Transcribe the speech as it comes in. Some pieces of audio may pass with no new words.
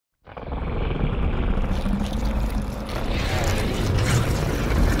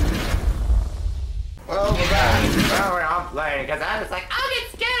playing because I was like, I'll get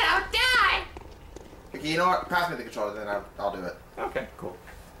scared, I'll die. Okay, you know what? Pass me the controller, then I'll do it. Okay, cool.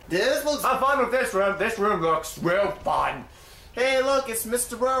 This looks. I'm fun with this room. This room looks real fun. Hey, look, it's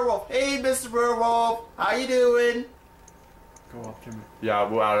Mr. Werewolf. Hey, Mr. Werewolf, how you doing? Go up to me. Yeah,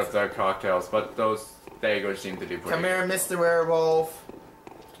 we're out of the cocktails, but those Dagos seem to do pretty Come here, Mr. Werewolf.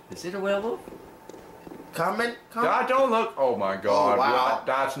 Is it a werewolf? Come in. That don't look. Oh my god. Oh, wow. What?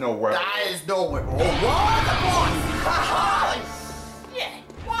 That's no werewolf. That is no werewolf. Oh, what? The boss! Holy shit!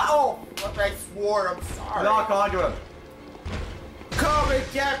 What? Oh, what I swore. I'm sorry. Lock onto him. Come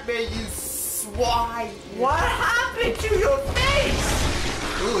and get me, you swine! What happened to your face?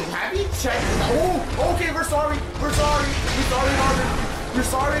 Ooh, have you checked? Oh, okay, we're sorry. We're sorry. We're sorry, Margaret. We're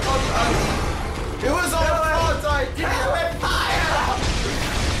sorry about it was all God's idea. Fire!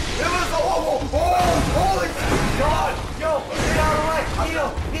 It was holy God! Yo! Get out of the way! Heal!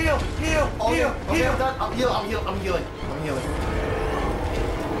 heal. I'm healing.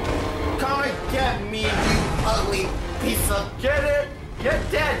 Come and get me, you ugly piece of... Get it!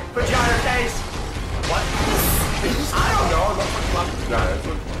 Get dead! Vagina face! What? I don't know.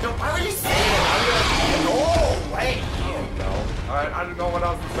 Why would you say it? No way. I don't know what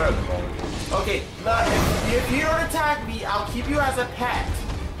else to say at the moment. Okay, look, if you don't attack me, I'll keep you as a pet.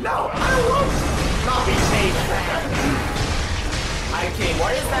 No, I won't not be safe. Okay,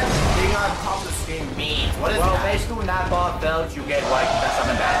 what is that thing on top of the screen mean? What is well, that? basically when that ball fails, you get like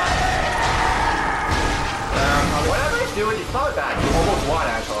something bad. Whatever he's doing, he's not bad. You almost won,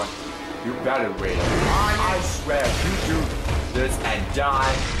 actually. You better win. I swear, you do this and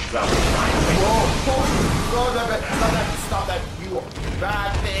die. Well, whoa, stop that, you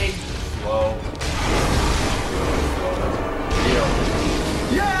bad thing. Slow. Heal.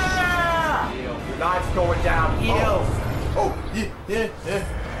 Yeah! Heal. Your life's going down. Heal. Oh, yeah.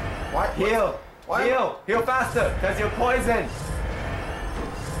 What? Heal. What? Heal faster, because you're poisoned.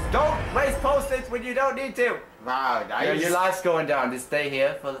 Don't waste post-its when you don't need to. Wow, Yeah, your life's going down. Just stay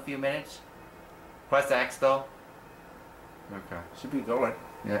here for a few minutes. Press X though. Okay. Should be going.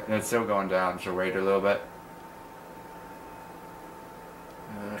 Yeah, it's still going down, so wait a little bit.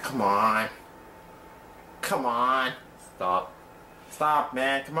 Come on. Stop. Stop,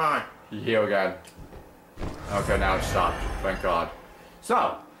 man, come on. You heal again. Okay, now it's stopped. Thank God.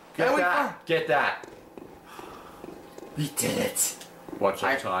 So, get that. We did it. What's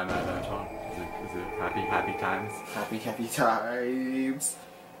your time at that time? Is it happy times? Happy times.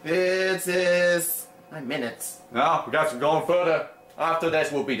 It is 9 minutes. No, we got some going further. After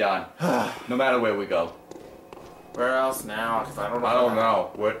this, we'll be done. No matter where we go. Where else now? Because I don't know. I don't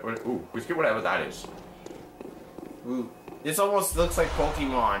know. Ooh, we get whatever that is. Ooh, this almost looks like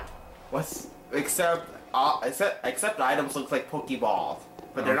Pokemon. Except the items look like Pokeballs,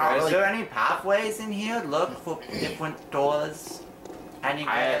 but they're not really. Is there any pathways in here? Look for different doors.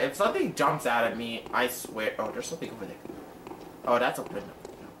 If something jumps out at me, I swear. Oh, there's something over there. Oh, that's a window.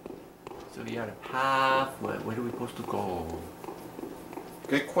 So the other pathway. Where are we supposed to go?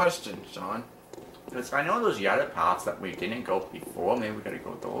 Good question, Sean. Because I know those other paths that we didn't go before. Maybe we gotta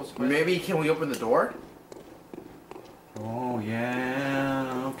go those ways. Maybe can we open the door? Oh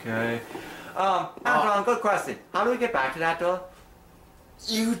yeah. Okay. Anton, good question. How do we get back to that door?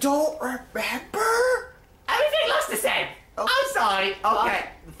 You don't remember? Everything looks the same. Oh. I'm sorry. Okay.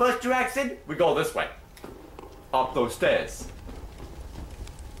 The first direction, we go this way. Up those stairs.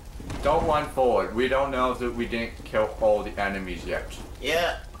 Don't run forward. We don't know that we didn't kill all the enemies yet.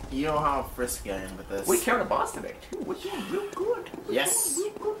 Yeah. You know how frisky I am with this. We killed a boss today too. We're doing real good. Yes.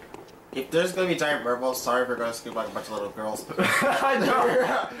 If there's gonna be giant werewolves, sorry if we're gonna scoop like a bunch of little girls. I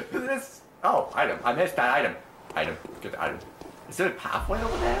know. This. Oh, item. I missed that item. Item. Get the item. Is there a pathway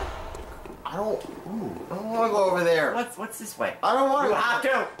over there? I don't want to go over there. What's this way? I don't want to. You have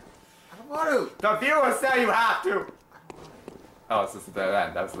to. I don't want to. The viewers say you have to. Oh, it's just a dead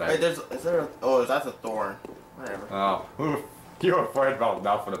end. That's Wait, there. is there? That's a thorn. Whatever. Oh, you were afraid about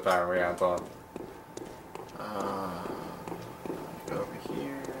nothing apparently, Anton. Go over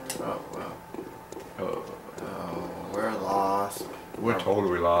here. Oh well. Oh, we're lost. we're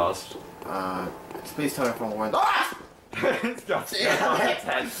totally lost. Please tell me from one. Ah! It's got a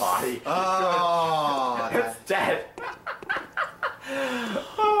dead body. Oh, It's dead.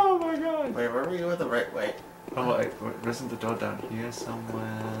 Oh my god. Wait, were we going the right way? Oh wait, isn't the door down here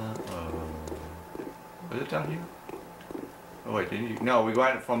somewhere? Is it down here? Oh wait, did you? No, we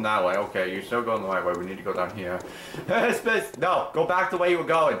went from that way. Okay, you're still going the right way. We need to go down here. Space. No, go back the way you were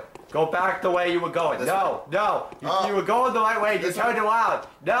going. Go back the way you were going. This No. You were going the right way. You This turned way? around.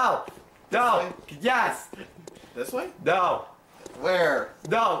 No. way? Yes. This way? No. Where?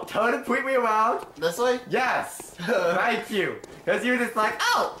 No, turn and point me around. This way? Yes. Thank you. Because you're just like,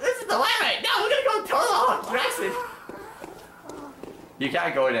 oh, this is the way right now. We're going to go total on dressing. You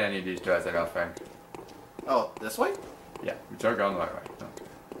can't go in any of these dresses, I don't think. Oh, this way? Yeah, we start going the right way. No.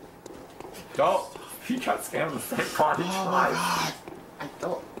 Don't. He got scammed in the same party Oh my twice. god. I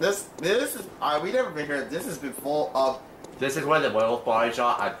don't. This is. We never been here. This has been full of. This is where the werewolf bodies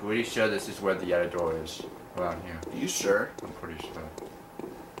are. I'm pretty sure this is where the other door is. Around here. Are you sure? I'm pretty sure.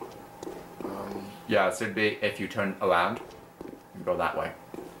 Yeah, it should be if you turn around and go that way.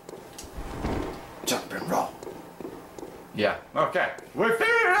 Jump and roll. Yeah. Okay. We're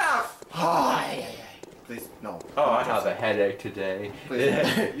figuring it out. Oh, yeah. Please, no. Oh, I have a headache today.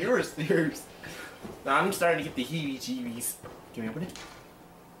 Please. Yours. Now I'm starting to get the heebie-jeebies. Can we open it?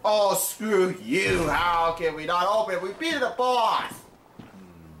 Oh, screw you. How can we not open it? We beat the boss.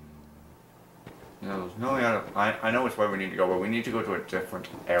 No, there's no other. I know it's where we need to go, but we need to go to a different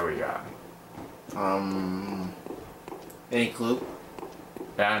area. Any clue?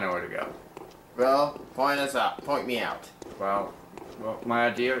 Yeah, I know where to go. Well, point us out. Point me out. Well, my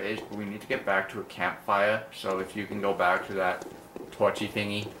idea is we need to get back to a campfire. So if you can go back to that torchy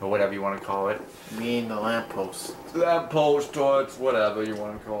thingy or whatever you want to call it. You mean the lamppost? Lamppost, torch, whatever you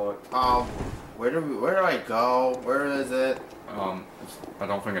want to call it. Where do I go? Where is it? I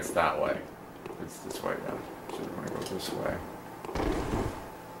don't think it's that way. It's this way, yeah. So we want to go this way.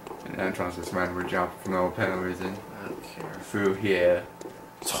 And the entrance is meant we're jumping for no apparent reason. I don't care. Through here.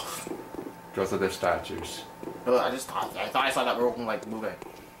 Those are the statues. I thought I saw that rope like moving.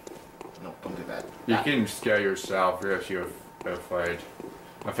 No, don't do that. You can scare yourself if you're afraid.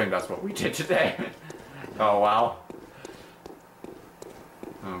 I think that's what we did today. Oh wow.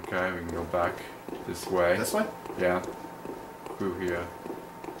 Okay, we can go back this way. This way? Yeah. Through here.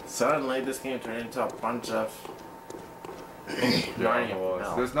 Suddenly this game turned into a bunch of Yeah,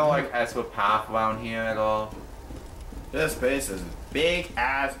 no. There's no like actual path around here at all. This space is big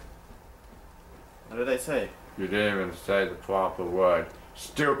as. What did I say? You didn't even say the proper word.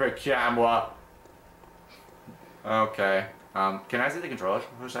 Stupid camera! Okay. Can I see the controllers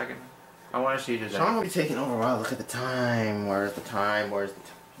for a second? I want to see the. Sean will be taking over. Wow, look at the time. Where's the time? Where's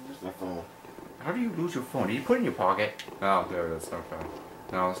my phone? How do you lose your phone? Do you put it in your pocket? Oh, there it is. Okay.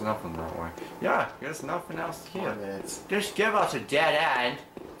 No, there's nothing that way. Yeah, there's nothing else here. 4 minutes. Just give us a dead end.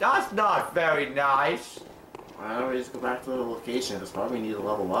 That's not very nice. Why don't we just go back to the location? It's probably need to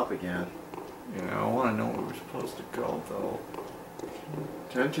level up again. You know, I want to know where we're supposed to go, though.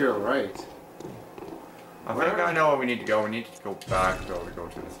 Turn to your right. I think I know where we need to go. We need to go back, though, to go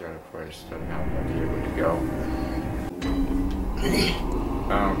to this other place. I have no idea where to go.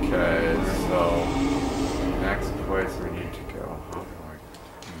 Okay, so next place we need to go. How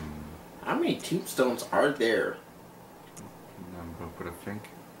do How many tombstones are there? But I think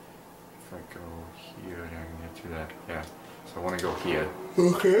if I go here, then I can get to that. Yeah. So I want to go here.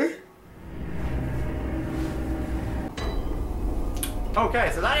 Okay.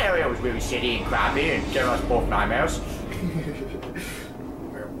 Okay, so that area was really shitty and crappy and gave us both nightmares.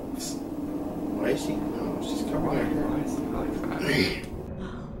 Werewolves. Why is she? Oh, she's covering her hair.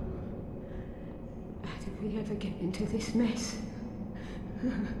 How did we ever get into this mess?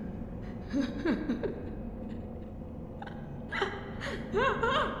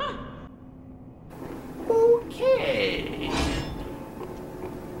 Okay.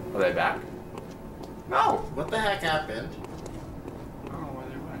 Are they back? No. What the heck happened? I don't know where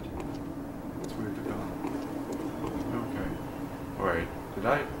they went. It's weird to go. Okay. Wait, did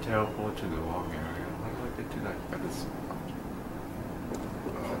I teleport to the wrong area? How did I get to that at this spot?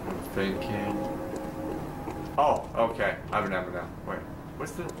 I'm thinking. Oh, okay. I remember now. Wait,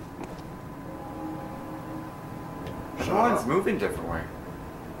 what's the? Someone's moving different way.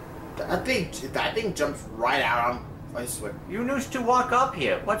 That thing jumps right out on. I swear. You used to walk up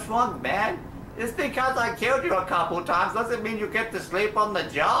here. What's wrong, man? Just because I killed you a couple times doesn't mean you get to sleep on the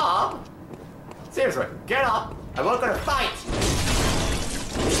job. Seriously, get up and we're gonna fight.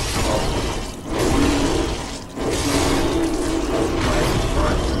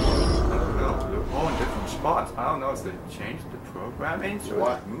 I don't know. They're all in different spots. I don't know if they changed the programming so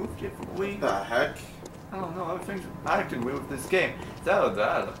it moved differently. What the heck? I don't know. Everything's acting weird with this game. So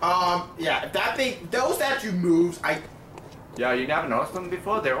that. Yeah, that thing, those statue moves, Yeah, you never noticed them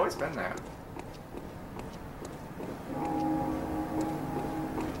before. They've always been there.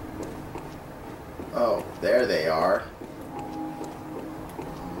 Oh, there they are.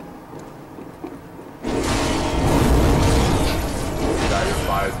 That your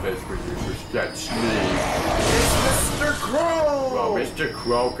fire space for you to sketch me. It's Mr. Crow! Well, Mr.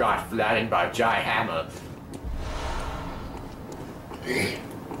 Crow got flattened by a giant hammer.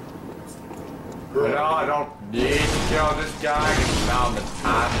 No, I don't need to kill this guy. I can found the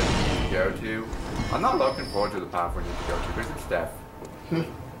path that we need to go to. I'm not looking forward to the path we need to go to because it's death.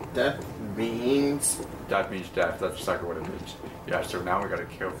 That means... That means death. That's exactly what it means. Yeah, so now we gotta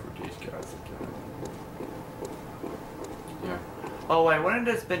kill through these guys again. Yeah. Oh wait, wouldn't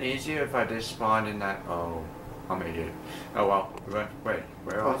it have been easier if I just spawned in that... Oh, I'm an idiot. Oh well. Wait,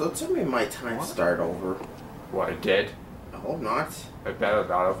 where Oh, don't tell me my time start over. What, it did? I hope not. It better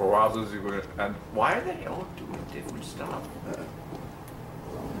not. For a while, and why are they all doing different stuff?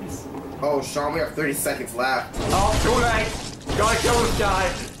 Oh, Sean, we have 30 seconds left. Oh, too late! Gotta kill this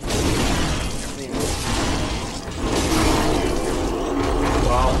guy!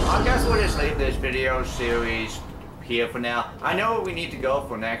 Well, I guess we'll just leave this video series here for now. I know what we need to go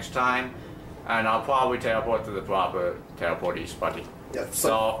for next time, and I'll probably teleport to the proper teleporty spotty. Yeah,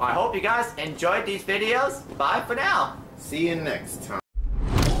 So I hope you guys enjoyed these videos. Bye for now. See you next time.